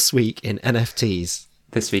this week in NFTs.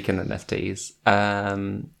 This week in NFTs.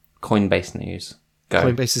 Coinbase news. Go.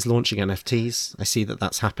 Coinbase is launching NFTs. I see that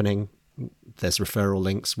that's happening. There's referral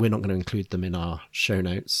links. We're not going to include them in our show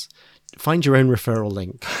notes. Find your own referral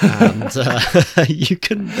link, and you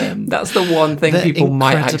can... That's the one thing people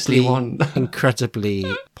might actually want. Incredibly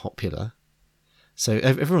popular. So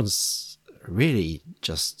everyone's really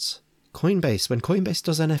just... Coinbase, when Coinbase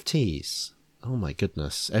does NFTs, oh my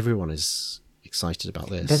goodness, everyone is excited about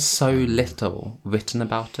this. There's so little written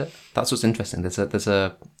about it. That's what's interesting. There's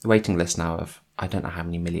a waiting list now of I don't know how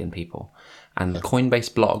many million people. And the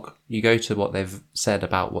Coinbase blog, you go to what they've said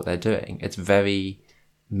about what they're doing, it's very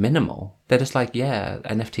minimal. They're just like, yeah,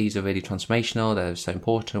 NFTs are really transformational, they're so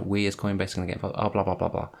important, we as Coinbase are going to get involved, blah, blah, blah, blah,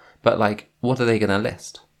 blah. But like, what are they going to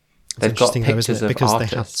list? They've got pictures of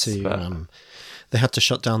artists. They had to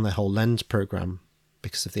shut down their whole Lend program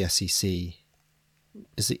because of the SEC.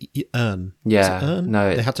 Is it Earn? Yeah. Is it Earn?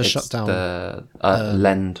 No, they had to shut down the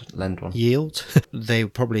Lend one. Yield. They were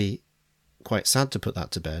probably quite sad to put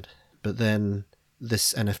that to bed. But then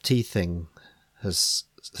this NFT thing has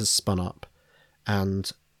spun up, and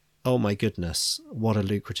oh my goodness, what a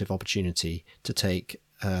lucrative opportunity to take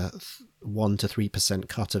 1 to 3%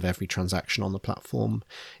 cut of every transaction on the platform.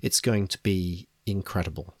 It's going to be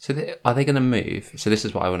incredible. So are they going to move? So this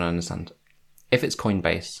is what I want to understand. If it's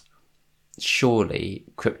Coinbase, surely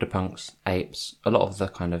CryptoPunks, Apes, a lot of the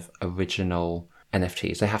kind of original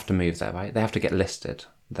NFTs, they have to move there, right? They have to get listed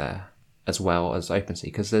there as well as OpenSea,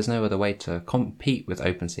 because there's no other way to compete with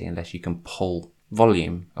OpenSea unless you can pull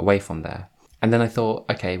volume away from there. And then I thought,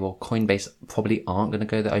 okay, well, Coinbase probably aren't going to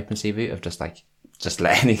go the OpenSea route of just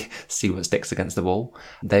let any see what sticks against the wall.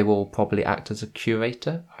 They will probably act as a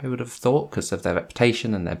curator, I would have thought, because of their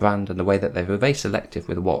reputation and their brand and the way that they were very selective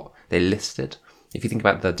with what they listed. If you think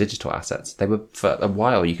about the digital assets, they were, for a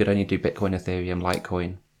while, you could only do Bitcoin, Ethereum,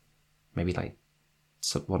 Litecoin, maybe like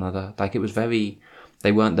one other. Like, it was very,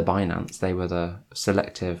 they weren't the Binance, they were the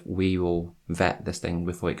selective, we will vet this thing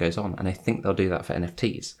before it goes on. And I think they'll do that for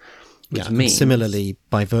NFTs. Which means, similarly,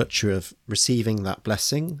 by virtue of receiving that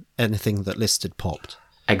blessing, anything that listed popped.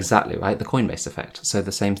 Exactly, right? The Coinbase effect. So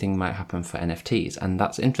the same thing might happen for NFTs. And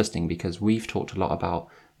that's interesting because we've talked a lot about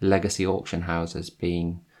legacy auction houses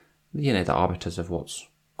being, you know, the arbiters of what's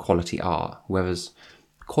quality art, whereas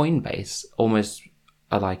Coinbase almost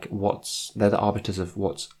are like they're the arbiters of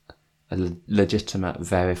what's a legitimate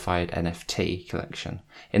verified NFT collection,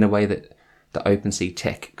 in a way that the OpenSea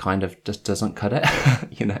tick kind of just doesn't cut it.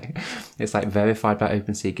 You know, it's like verified by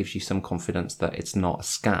OpenSea gives you some confidence that it's not a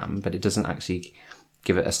scam, but it doesn't actually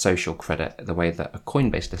give it a social credit the way that a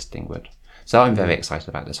Coinbase listing would. So I'm very excited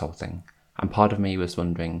about this whole thing. And part of me was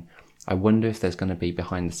wondering, I wonder if there's going to be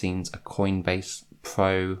behind the scenes a Coinbase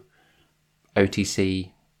Pro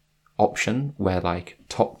OTC option where like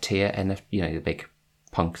top tier NFT, you know, the big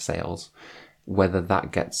punk sales, whether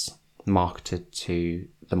that gets marketed to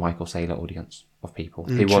the Michael Saylor audience of people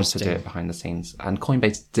who want to do it behind the scenes. And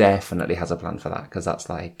Coinbase definitely has a plan for that, because that's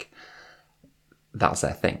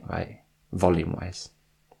their thing, right? Volume wise.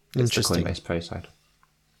 It's the Coinbase Pro side.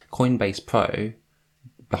 Coinbase Pro,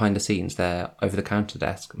 behind the scenes, their over-the-counter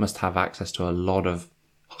desk must have access to a lot of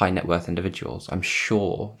high net worth individuals. I'm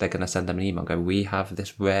sure they're going to send them an email and go, we have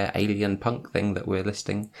this rare alien punk thing that we're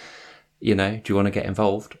listing. You know, do you want to get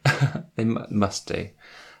involved? They must do.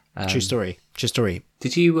 True story.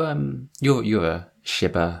 Did you you're a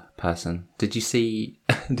Shiba person. Did you see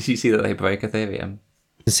that they broke Ethereum?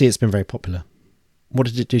 You can see it's been very popular. What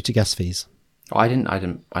did it do to gas fees? I'm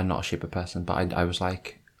not a Shiba person, but I was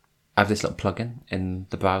like, I have this little plugin in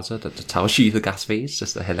the browser that tells you the gas fees,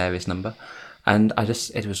 just a hilarious number. And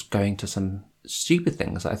it was going to some stupid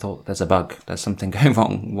things. I thought, there's a bug, there's something going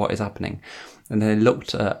wrong, what is happening? And then I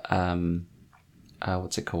looked at,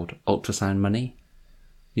 what's it called? Ultrasound Money.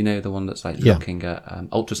 You know, the one that's like looking at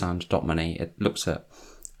ultrasound.money. It looks at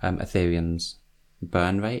Ethereum's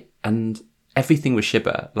burn rate, and everything was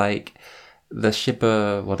Shiba. Like the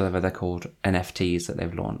Shiba, whatever they're called, NFTs that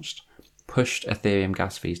they've launched, pushed Ethereum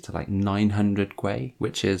gas fees to like 900 Gwei,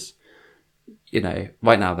 which is, you know,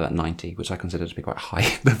 right now they're at 90, which I consider to be quite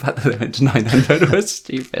high. The fact that they went to 900 was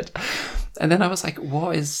stupid. And then I was like,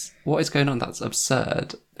 what is going on? That's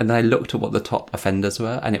absurd. And then I looked at what the top offenders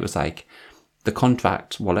were, and it was like the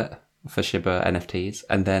contract wallet for Shiba NFTs,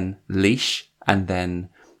 and then Leash, and then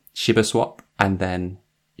Shiba Swap, and then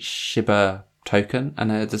Shiba Token.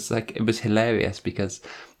 And I just like, it was hilarious because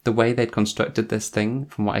the way they'd constructed this thing,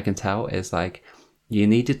 from what I can tell, is like you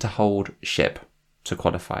needed to hold SHIB to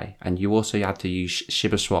qualify, and you also had to use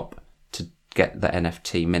Shiba Swap to get the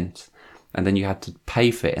NFT mint, and then you had to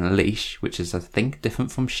pay for it in Leash, which is I think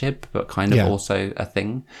different from SHIB, but kind of also a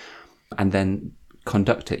thing, and then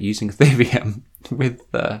conduct it using Ethereum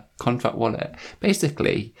with the contract wallet,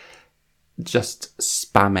 basically just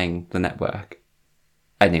spamming the network.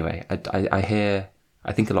 Anyway,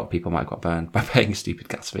 I think a lot of people might have got burned by paying stupid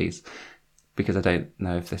gas fees, because I don't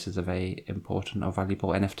know if this is a very important or valuable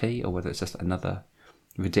NFT or whether it's just another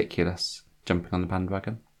ridiculous jumping on the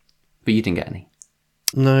bandwagon. But you didn't get any.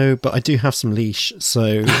 No, but I do have some Leash,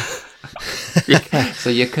 so...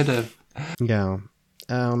 So you could have... Yeah.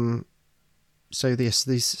 So these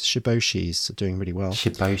Shiboshis are doing really well.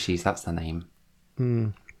 Shiboshis, that's the name.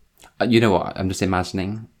 You know what? I'm just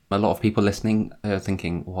imagining a lot of people listening are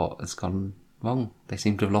thinking, what has gone wrong? They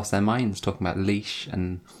seem to have lost their minds talking about Leash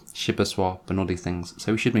and Shiba Swap and all these things.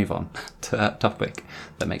 So we should move on to a topic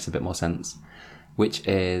that makes a bit more sense, which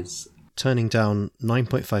is... turning down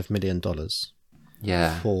 $9.5 million.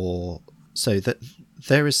 Yeah. So that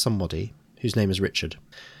there is somebody whose name is Richard,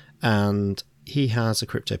 and he has a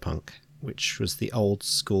CryptoPunk, which was the old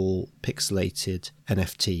school pixelated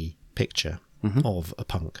NFT picture of a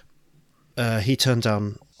punk. He turned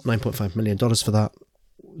down $9.5 million for that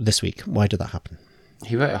this week. Why did that happen?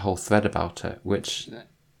 He wrote a whole thread about it, which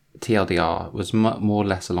TLDR was more or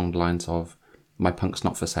less along the lines of, my punk's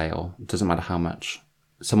not for sale. It doesn't matter how much.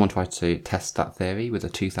 Someone tried to test that theory with a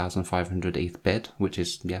 2,500 ETH bid, which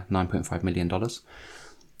is, $9.5 million.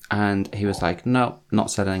 And he was like, no,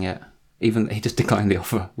 not selling it. Even he just declined the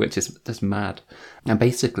offer, which is just mad. And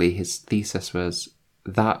basically his thesis was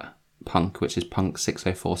that punk, which is Punk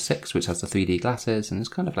 6046, which has the 3D glasses and is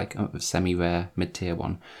kind of like a semi-rare mid-tier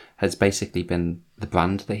one, has basically been the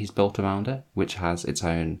brand that he's built around it, which has its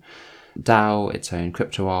own DAO, its own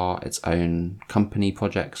crypto art, its own company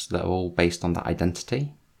projects that are all based on that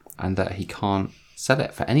identity, and that he can't sell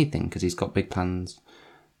it for anything because he's got big plans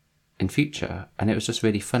in future. And it was just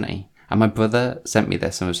really funny. And my brother sent me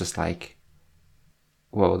this and was just like,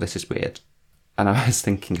 whoa, this is weird. And I was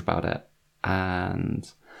thinking about it,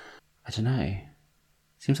 and I don't know.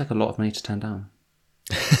 Seems like a lot of money to turn down.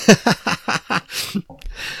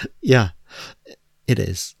 Yeah, it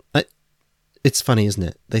is. It's funny, isn't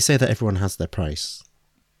it? They say that everyone has their price,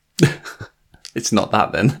 It's not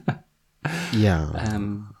that then. Yeah.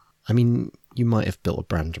 I mean, you might have built a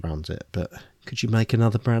brand around it, but could you make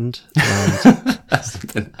another brand around That's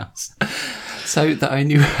something else. So the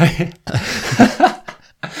only way,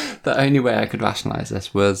 the only way I could rationalize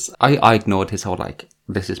this was I ignored his whole like,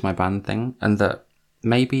 this is my brand thing, and that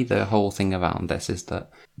maybe the whole thing around this is that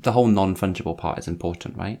the whole non-fungible part is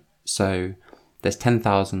important, right? So there's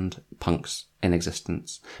 10,000 punks in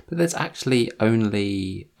existence, but there's actually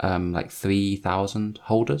only like 3,000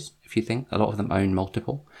 holders, if you think. A lot of them own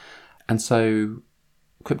multiple. And so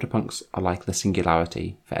CryptoPunks are like the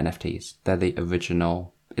singularity for NFTs. They're the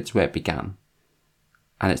original, it's where it began.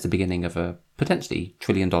 And it's the beginning of a potentially $1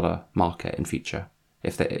 trillion market in future.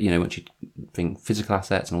 If they, you know, once you bring physical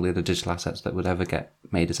assets and all the other digital assets that would ever get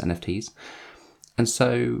made as NFTs. And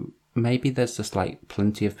so maybe there's just like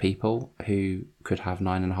plenty of people who could have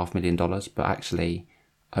 $9.5 million, but actually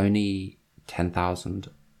only 10,000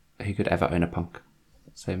 who could ever own a punk.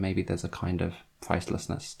 So maybe there's a kind of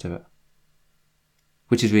pricelessness to it,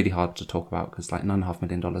 which is really hard to talk about because like $9.5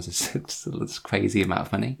 million is this crazy amount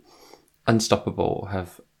of money. Unstoppable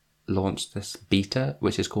have launched this beta,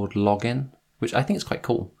 which is called Login, which I think is quite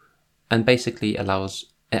cool, and basically it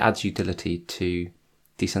adds utility to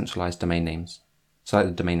decentralized domain names. So like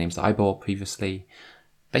the domain names that I bought previously,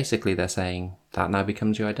 basically they're saying that now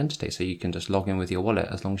becomes your identity. So you can just log in with your wallet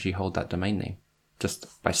as long as you hold that domain name,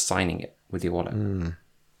 just by signing it with your wallet.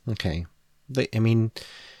 Okay. I mean,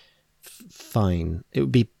 fine. It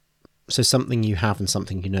would be so something you have and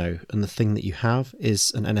something you know, and the thing that you have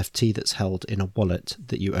is an NFT that's held in a wallet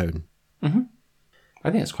that you own. Mm-hmm.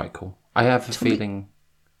 I think it's quite cool. I have a feeling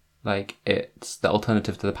like it's the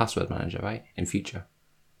alternative to the password manager, right? In future.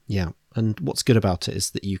 Yeah. And what's good about it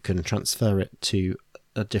is that you can transfer it to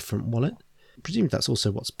a different wallet. Presumably that's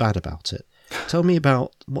also what's bad about it. Tell me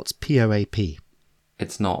about what's POAP.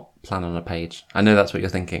 It's not plan on a page. I know that's what you're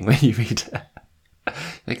thinking when you read it.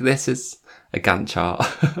 Like, this is a Gantt chart.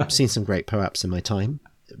 I've seen some great POAPs in my time,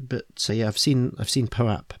 but so yeah, I've seen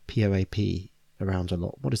POAP around a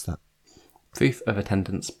lot. What is that? Proof of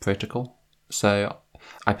attendance protocol. So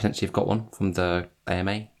I potentially have got one from the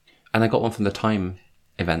AMA, and I got one from the Time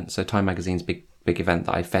event. So Time Magazine's big event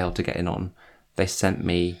that I failed to get in on. They sent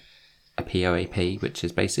me a POAP, which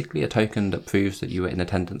is basically a token that proves that you were in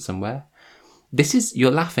attendance somewhere.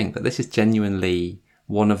 You're laughing, but this is genuinely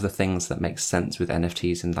one of the things that makes sense with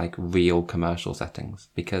NFTs in like real commercial settings,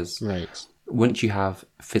 because once you have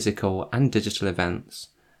physical and digital events,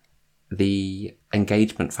 the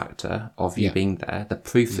engagement factor of you being there, the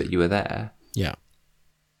proof that you were there,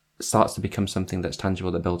 starts to become something that's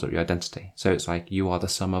tangible, that builds up your identity. So it's like you are the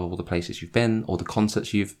sum of all the places you've been, all the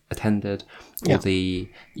concerts you've attended, all the,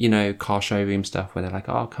 you know, car showroom stuff where they're like,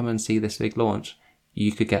 oh, come and see this big launch.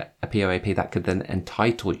 You could get a POAP that could then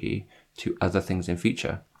entitle you to other things in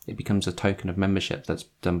future. It becomes a token of membership that's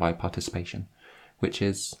done by participation, which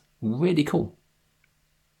is really cool.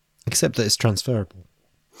 Except that it's transferable.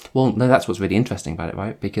 Well, no, that's what's really interesting about it,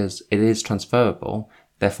 right? Because it is transferable,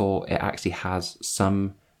 therefore it actually has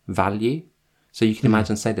some value. So you can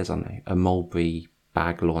imagine, say there's a Mulberry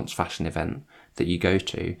bag launch fashion event that you go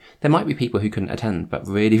to. There might be people who couldn't attend, but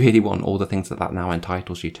really, really want all the things that now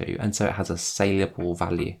entitles you to. And so it has a saleable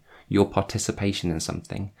value. Your participation in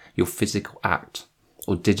something, your physical act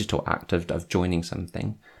or digital act of joining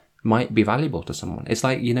something might be valuable to someone. It's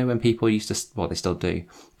like, you know, when people used to, well, they still do,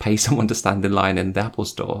 pay someone to stand in line in the Apple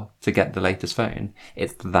store to get the latest phone.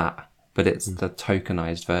 It's that, but it's the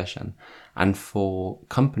tokenized version. And for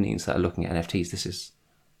companies that are looking at NFTs,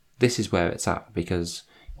 this is where it's at, because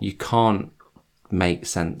you can't make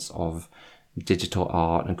sense of digital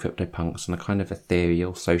art and CryptoPunks and a kind of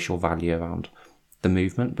ethereal social value around the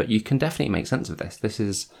movement, but you can definitely make sense of this. This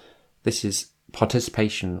is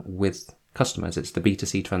participation with customers. It's the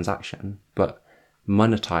B2C transaction, but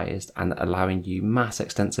monetized and allowing you mass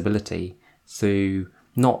extensibility through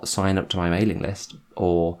not sign up to my mailing list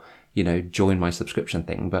or, you know, join my subscription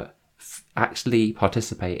thing, but actually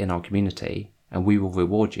participate in our community and we will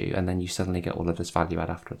reward you, and then you suddenly get all of this value add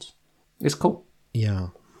afterwards. It's cool. Yeah.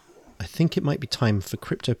 I think it might be time for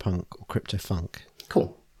CryptoPunk or CryptoFunk.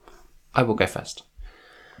 Cool. I will go first.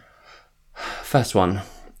 First one,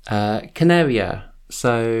 Canaria.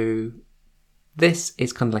 So this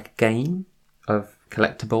is kind of like a game of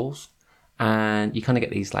collectibles, and you kind of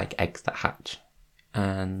get these like eggs that hatch,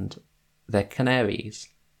 and they're canaries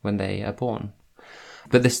when they are born.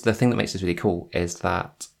 But the thing that makes this really cool is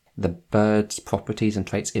that the bird's properties and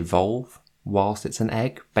traits evolve whilst it's an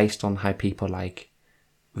egg based on how people like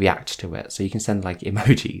react to it. So you can send like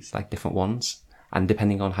emojis, like different ones, And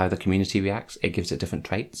depending on how the community reacts, it gives it different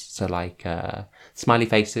traits. So like smiley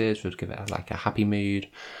faces would give it like a happy mood,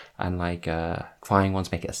 and like crying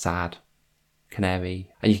ones make it a sad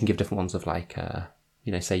canary. And you can give different ones of like,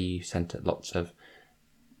 say you sent it lots of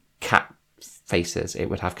cat faces, it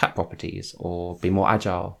would have cat properties or be more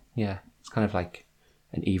agile. Yeah, it's kind of like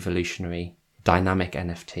an evolutionary dynamic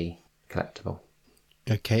NFT collectible.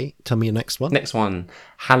 Okay, tell me your next one. Next one,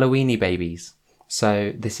 Halloweeny babies.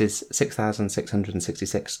 So this is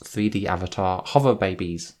 6,666 3D avatar hover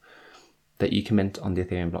babies that you can mint on the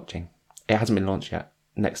Ethereum blockchain. It hasn't been launched yet.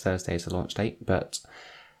 Next Thursday is the launch date, but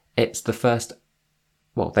it's the first,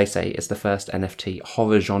 well, they say it's the first NFT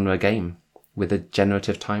horror genre game with a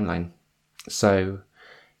generative timeline. So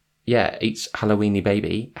yeah, each Halloweeny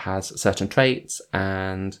baby has certain traits,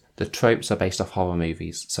 and the tropes are based off horror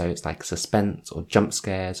movies. So it's like suspense or jump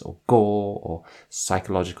scares or gore or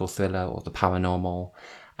psychological thriller or the paranormal.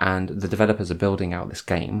 And the developers are building out this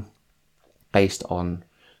game based on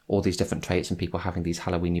all these different traits and people having these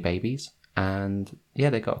Halloweeny babies. And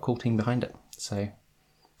yeah, they got a cool team behind it. So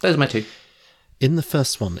those are my two. In the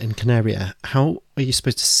first one, in Canaria, how are you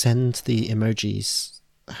supposed to send the emojis?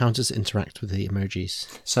 How does it interact with the emojis?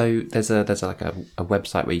 So there's a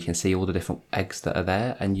website where you can see all the different eggs that are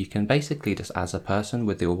there, and you can basically just, as a person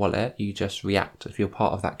with your wallet, you just react. If you're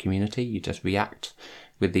part of that community, you just react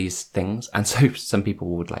with these things. And so some people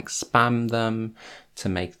would like spam them to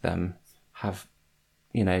make them have,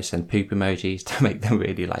 send poop emojis to make them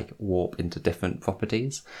really like warp into different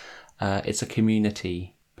properties. It's a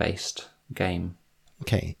community-based game.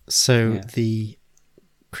 Okay, so the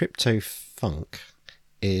CryptoFunk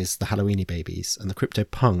is the Halloweeny babies, and the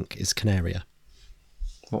CryptoPunk is Canaria.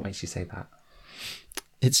 What makes you say that?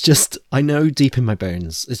 It's just, I know deep in my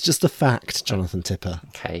bones. It's just a fact, Jonathan Tipper.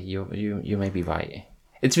 Okay, you may be right.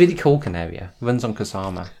 It's really cool, Canaria. Runs on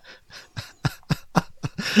Kusama.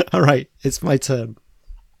 All right, it's my turn.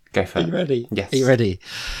 Go for it. Are you ready? Yes. Are you ready?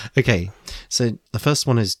 Okay, so the first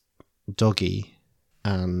one is Doggy,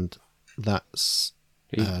 and that's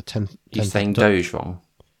 10. You're saying Doge wrong.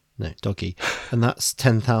 No, Doggy, and that's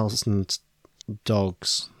 10,000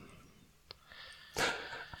 dogs.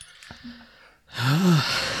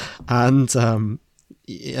 And they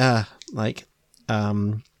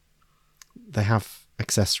have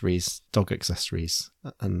accessories, dog accessories,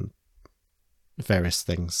 and various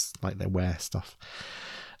things, like they wear stuff.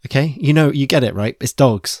 Okay, you get it, right? It's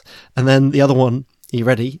dogs. And then the other one, are you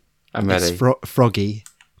ready? I'm ready. It's Froggy.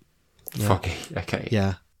 Yeah. Froggy, okay.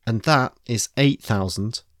 Yeah, and that is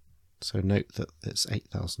 8,000. So note that it's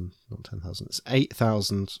 8,000, not 10,000. It's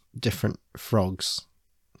 8,000 different frogs.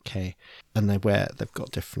 Okay, and they've got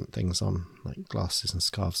different things on, like glasses and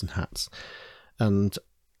scarves and hats, and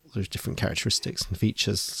there's different characteristics and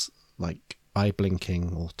features like eye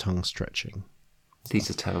blinking or tongue stretching. These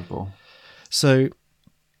are terrible. So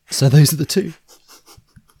those are the two.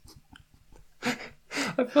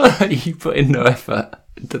 I feel like you put in no effort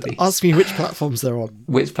into these. Ask me which platforms they're on.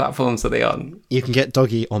 Which platforms are they on? You can get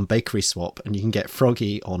Doggy on Bakery Swap, and you can get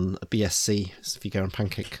Froggy on BSC if you go on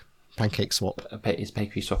Pancake Swap. Is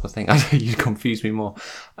Bakery Swap a thing? I know, you confuse me more.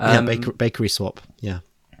 Bakery Swap, yeah.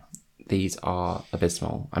 These are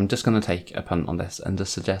abysmal. I'm just going to take a punt on this and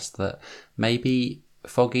just suggest that maybe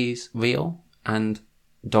Froggy's real and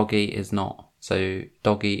Doggy is not. So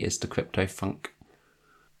Doggy is the CryptoFunk.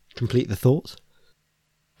 Complete the thought.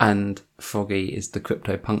 And Froggy is the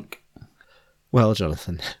CryptoPunk. Well,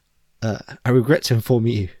 Jonathan, I regret to inform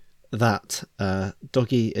you that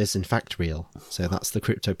Doggy is in fact real, so that's the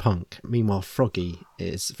CryptoPunk. Meanwhile, Froggy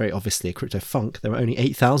is very obviously a CryptoFunk. There are only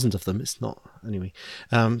 8,000 of them. It's not anyway.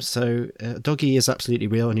 So Doggy is absolutely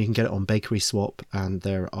real, and you can get it on Bakery Swap, and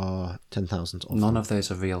there are 10,000 of them. None of those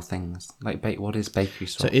are real things. Like, what is Bakery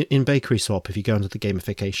Swap? So in Bakery Swap, if you go into the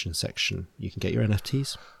gamification section, you can get your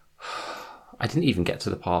NFTs. I didn't even get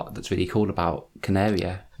to the part that's really cool about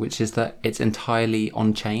Canaria, which is that it's entirely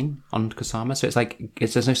on-chain on Kusama. So it's like,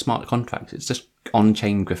 there's no smart contracts. It's just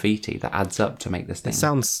on-chain graffiti that adds up to make this thing. It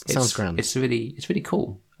sounds grand. It's really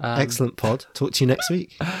cool. Excellent pod. Talk to you next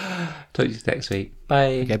week. Talk to you next week.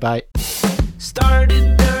 Bye. Okay, bye.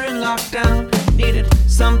 Started during lockdown, needed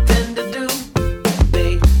something to do.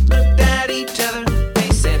 They looked at each other,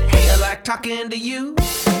 they said, hey, I like talking to you.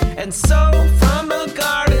 And so from a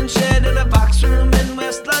garden